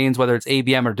campaigns, whether it's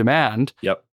ABM or demand,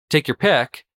 take your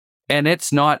pick, and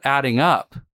it's not adding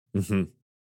up.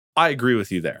 I agree with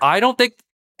you there. I don't think,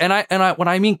 and I when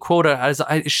I mean quota,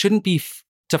 it shouldn't be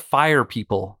to fire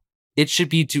people. It should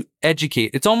be to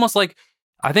educate. It's almost like,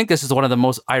 I think this is one of the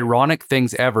most ironic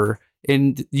things ever.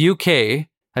 In the UK,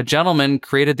 a gentleman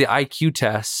created the IQ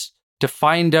test to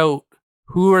find out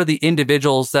who are the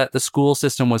individuals that the school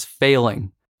system was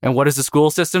failing. And what does the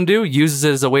school system do? Uses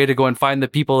it as a way to go and find the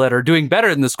people that are doing better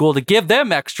in the school to give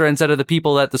them extra instead of the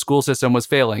people that the school system was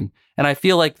failing. And I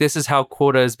feel like this is how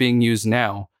quota is being used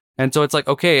now. And so it's like,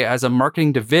 okay, as a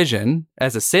marketing division,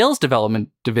 as a sales development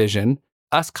division,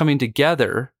 us coming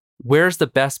together, where's the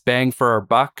best bang for our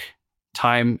buck,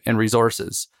 time, and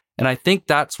resources? And I think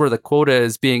that's where the quota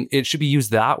is it should be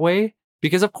used that way.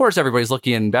 Because of course, everybody's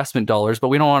looking at investment dollars, but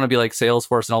we don't want to be like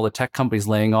Salesforce and all the tech companies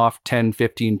laying off 10,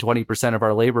 15, 20% of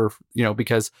our labor,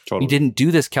 because we didn't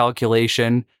do this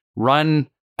calculation, run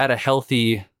at a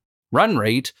healthy run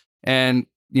rate, and,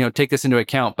 take this into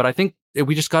account. But I think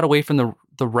we just got away from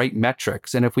the right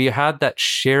metrics. And if we had that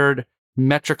shared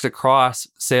metrics across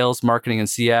sales, marketing, and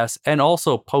CS, and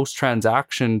also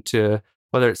post-transaction to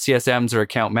whether it's CSMs or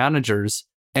account managers,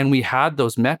 and we had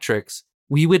those metrics,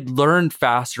 we would learn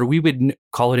faster. We would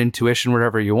call it intuition,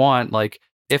 whatever you want. Like,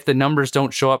 if the numbers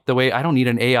don't show up the way, I don't need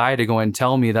an AI to go and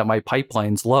tell me that my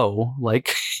pipeline's low.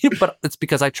 Like, but it's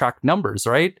because I track numbers,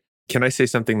 right? Can I say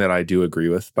something that I do agree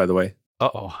with, by the way?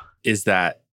 Is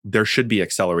that there should be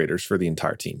accelerators for the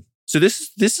entire team. So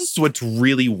this is what's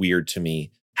really weird to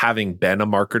me, having been a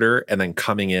marketer and then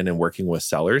coming in and working with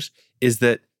sellers, is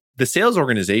that the sales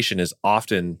organization is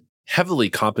often heavily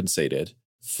compensated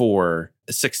for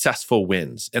successful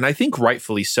wins. And I think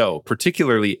rightfully so,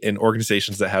 particularly in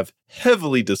organizations that have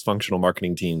heavily dysfunctional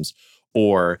marketing teams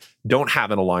or don't have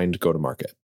an aligned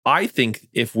go-to-market. I think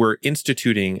if we're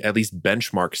instituting at least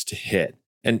benchmarks to hit,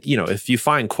 and if you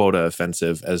find quota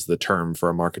offensive as the term for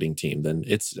a marketing team, then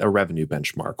it's a revenue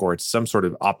benchmark or it's some sort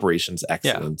of operations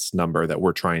excellence number that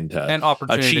we're trying to and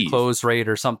opportunity achieve. To close rate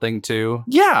or something too.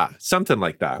 Yeah, something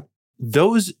like that.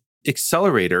 Those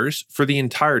accelerators for the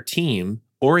entire team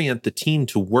orient the team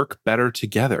to work better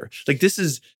together. Like, this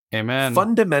is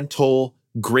fundamental,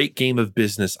 great game of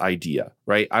business idea,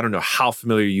 right? I don't know how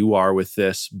familiar you are with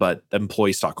this, but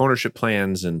employee stock ownership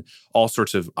plans and all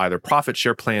sorts of either profit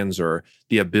share plans or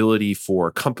the ability for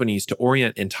companies to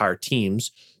orient entire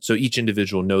teams so each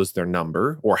individual knows their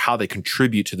number or how they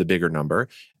contribute to the bigger number.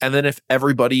 And then if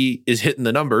everybody is hitting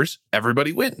the numbers,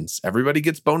 everybody wins. Everybody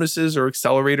gets bonuses or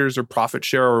accelerators or profit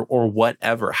share or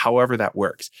whatever, however that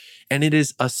works. And it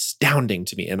is astounding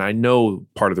to me, and I know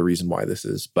part of the reason why this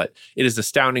is, but it is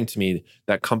astounding to me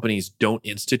that companies don't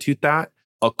institute that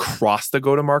across the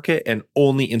go-to-market and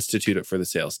only institute it for the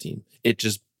sales team. It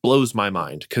just blows my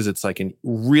mind because it's like a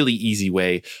really easy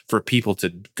way for people to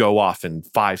go off in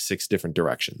 5-6 different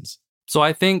directions. So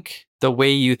I think the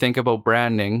way you think about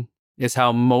branding is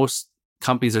how most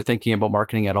companies are thinking about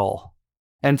marketing at all.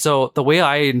 And so the way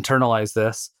I internalize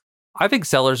this, I think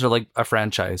sellers are like a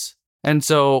franchise. And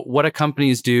so what do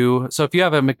companies do? So if you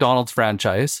have a McDonald's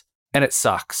franchise and it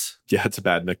sucks. Yeah, it's a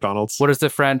bad McDonald's. What does the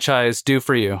franchise do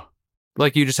for you?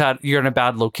 Like you're in a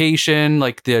bad location,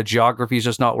 like the geography is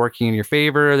just not working in your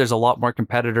favor. There's a lot more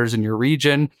competitors in your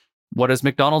region. What does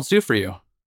McDonald's do for you?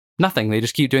 Nothing. They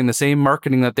just keep doing the same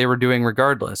marketing that they were doing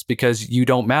regardless because you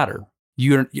don't matter.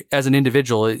 You as an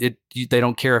individual, they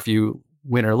don't care if you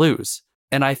win or lose.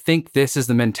 And I think this is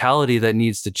the mentality that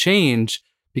needs to change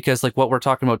because like what we're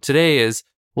talking about today is,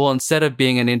 well, instead of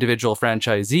being an individual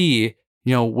franchisee,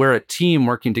 we're a team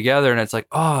working together. And it's like,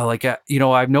 oh, like,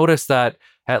 I've noticed that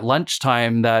at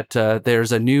lunchtime that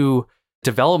there's a new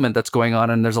development that's going on.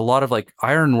 And there's a lot of like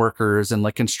iron workers and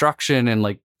like construction and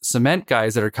like cement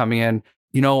guys that are coming in.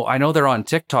 I know they're on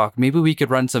TikTok. Maybe we could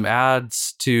run some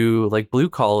ads to like blue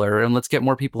collar and let's get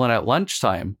more people in at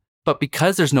lunchtime. But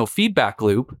because there's no feedback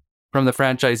loop from the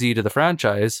franchisee to the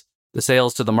franchise, the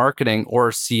sales to the marketing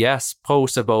or CS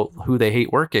posts about who they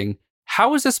hate working,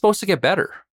 how is this supposed to get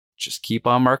better? Just keep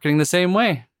on marketing the same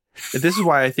way. This is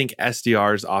why I think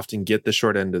SDRs often get the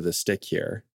short end of the stick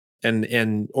here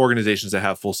and organizations that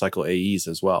have full cycle AEs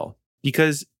as well.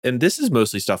 Because, and this is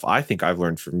mostly stuff I think I've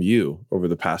learned from you over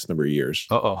the past number of years.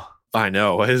 I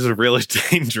know, it is really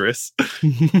dangerous.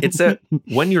 It's that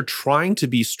when you're trying to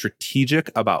be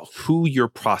strategic about who you're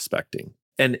prospecting,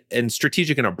 and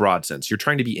strategic in a broad sense, you're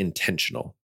trying to be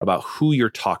intentional about who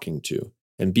you're talking to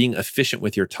and being efficient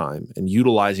with your time and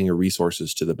utilizing your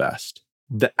resources to the best.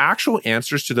 The actual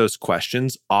answers to those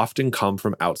questions often come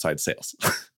from outside sales.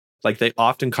 Like they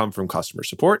often come from customer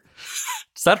support.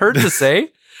 Does that hurt to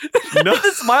say? No.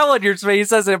 The smile on your face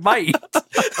says it might.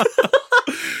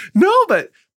 No,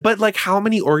 but like how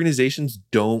many organizations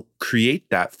don't create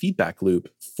that feedback loop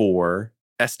for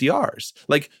SDRs?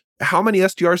 Like how many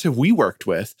SDRs have we worked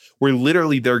with where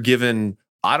literally they're given,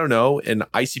 I don't know, an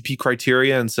ICP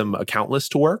criteria and some account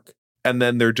list to work, and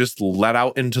then they're just let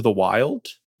out into the wild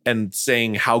and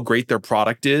saying how great their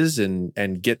product is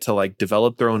and get to like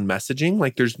develop their own messaging.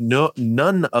 Like there's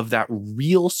none of that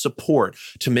real support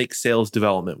to make sales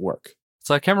development work.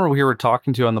 So I can't remember who we were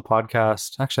talking to on the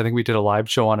podcast. Actually, I think we did a live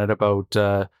show on it about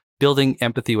building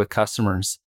empathy with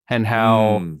customers and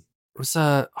how it was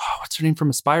what's her name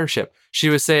from Aspireship? She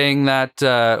was saying that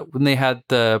when they had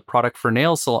the product for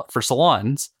for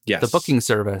salons, yes, the booking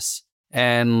service,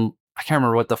 and I can't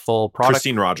remember what the full product.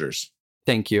 Christine Rogers.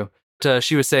 Thank you.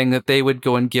 She was saying that they would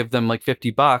go and give them like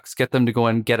 $50, get them to go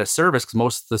and get a service because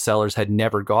most of the sellers had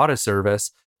never got a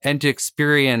service, and to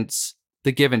experience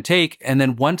the give and take. And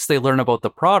then once they learn about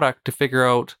the product, to figure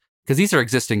out, because these are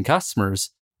existing customers,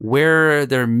 where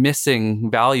they're missing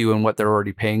value in what they're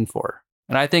already paying for.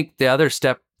 And I think the other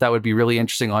step that would be really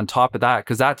interesting on top of that,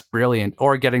 because that's brilliant,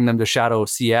 or getting them to shadow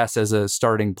CS as a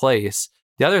starting place.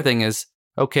 The other thing is,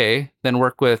 okay, then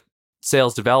work with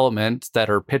sales development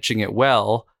that are pitching it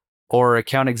well, or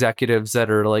account executives that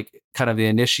are like kind of the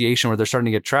initiation where they're starting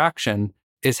to get traction,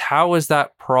 is how is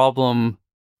that problem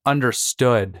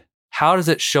understood? How does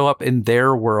it show up in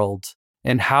their world?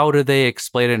 And how do they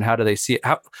explain it and how do they see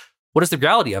it? What is the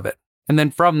reality of it? And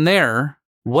then from there,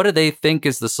 what do they think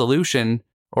is the solution?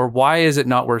 Or why is it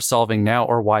not worth solving now?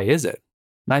 Or why is it?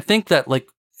 And I think that like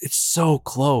it's so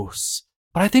close.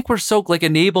 But I think we're so like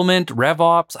enablement,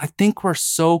 RevOps, I think we're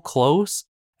so close.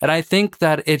 And I think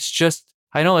that it's just,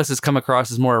 I know this has come across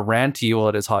as more ranty while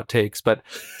it is hot takes, but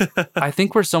I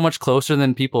think we're so much closer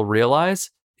than people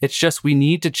realize. It's just we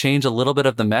need to change a little bit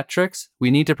of the metrics. We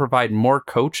need to provide more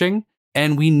coaching,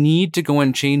 and we need to go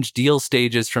and change deal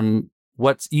stages from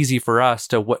what's easy for us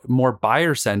to what more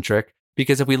buyer-centric.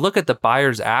 Because if we look at the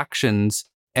buyer's actions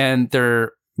and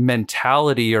their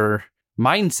mentality or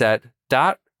mindset,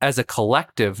 that as a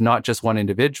collective, not just one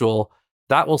individual,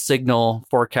 that will signal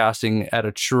forecasting at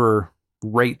a truer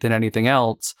rate than anything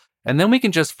else. And then we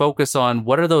can just focus on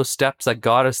what are those steps that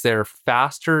got us there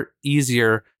faster,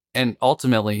 easier, and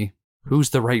ultimately, who's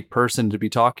the right person to be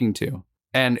talking to?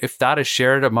 And if that is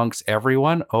shared amongst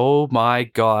everyone, oh my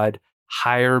God,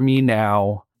 hire me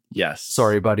now. Yes.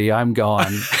 Sorry, buddy, I'm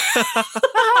gone.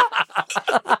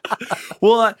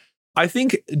 Well, I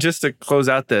think just to close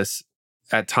out this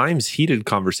at times heated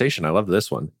conversation, I love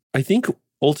this one. I think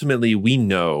ultimately we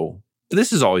know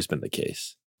this has always been the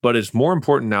case, but it's more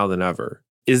important now than ever,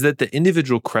 is that the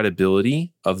individual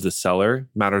credibility of the seller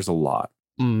matters a lot.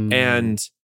 And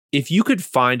if you could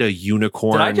find a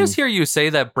unicorn. Did I just hear you say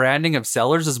that branding of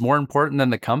sellers is more important than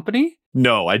the company?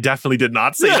 No, I definitely did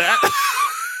not say that.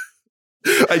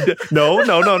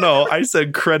 No. I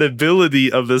said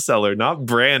credibility of the seller, not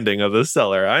branding of the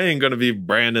seller. I ain't going to be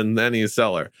branding any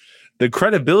seller. The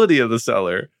credibility of the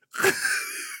seller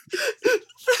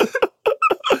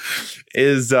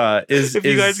is if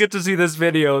you guys get to see this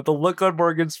video, the look on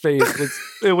Morgan's face,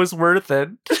 it was worth it.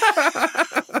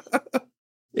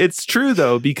 It's true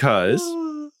though, because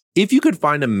if you could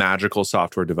find a magical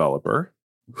software developer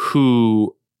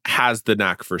who has the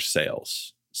knack for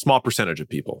sales, small percentage of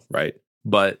people, right?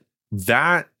 But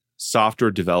that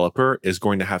software developer is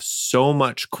going to have so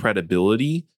much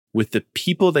credibility with the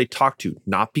people they talk to,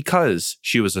 not because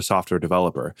she was a software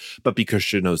developer, but because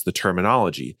she knows the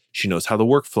terminology. She knows how the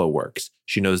workflow works.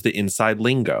 She knows the inside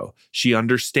lingo. She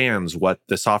understands what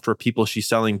the software people she's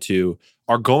selling to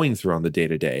are going through on the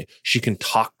day-to-day. She can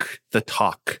talk the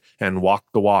talk and walk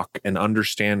the walk and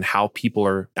understand how people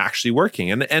are actually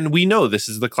working. And we know this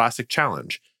is the classic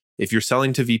challenge. If you're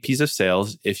selling to VPs of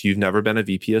sales, if you've never been a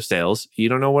VP of sales, you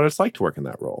don't know what it's like to work in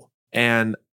that role.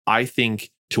 And I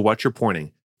think, to what you're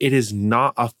pointing, it is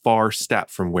not a far step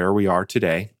from where we are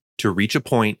today to reach a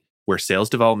point where sales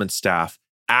development staff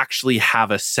actually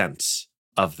have a sense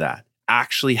of that,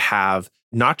 actually have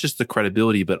not just the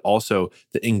credibility, but also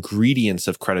the ingredients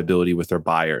of credibility with their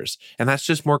buyers. And that's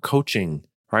just more coaching,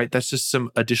 right? That's just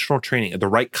some additional training, the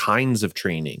right kinds of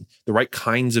training, the right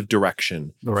kinds of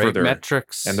direction. The right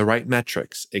metrics. And the right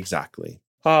metrics, exactly.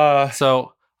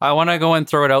 So I want to go and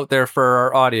throw it out there for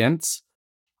our audience.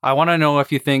 I want to know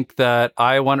if you think that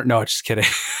no, just kidding.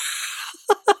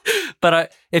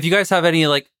 But if you guys have any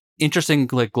interesting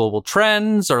global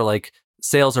trends or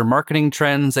sales or marketing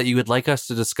trends that you would like us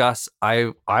to discuss,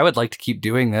 I would like to keep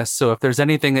doing this. So if there's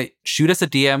anything, shoot us a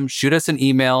DM, shoot us an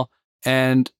email,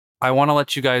 and I want to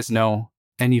let you guys know,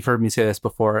 and you've heard me say this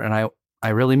before, and I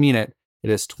really mean it. It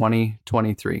is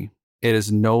 2023. It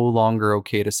is no longer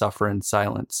okay to suffer in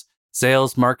silence.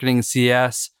 Sales, marketing,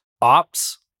 CS,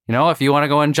 ops, if you want to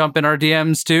go and jump in our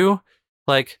DMs too,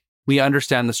 we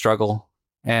understand the struggle.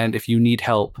 And if you need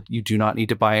help, you do not need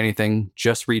to buy anything.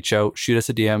 Just reach out, shoot us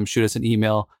a DM, shoot us an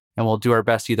email, and we'll do our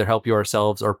best to either help you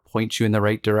ourselves or point you in the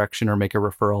right direction or make a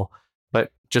referral.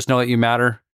 But just know that you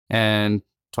matter, and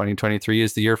 2023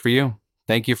 is the year for you.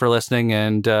 Thank you for listening.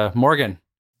 And Morgan.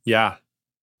 Yeah.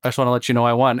 I just want to let you know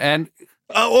I won. And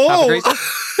have a great day.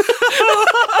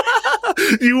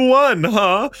 You won,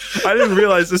 huh? I didn't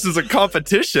realize this is a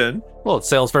competition. Well, it's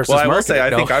sales versus marketing. I will say,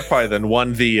 I think I probably then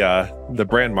won the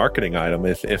brand marketing item.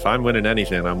 If I'm winning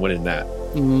anything, I'm winning that.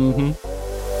 Mm-hmm.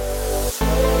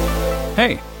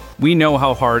 Hey, we know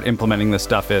how hard implementing this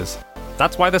stuff is.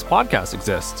 That's why this podcast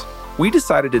exists. We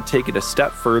decided to take it a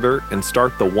step further and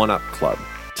start the One Up Club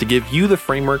to give you the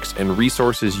frameworks and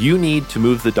resources you need to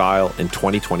move the dial in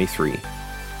 2023.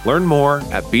 Learn more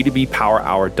at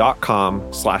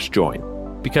b2bpowerhour.com/join.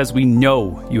 Because we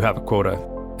know you have a quota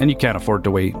and you can't afford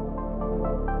to wait.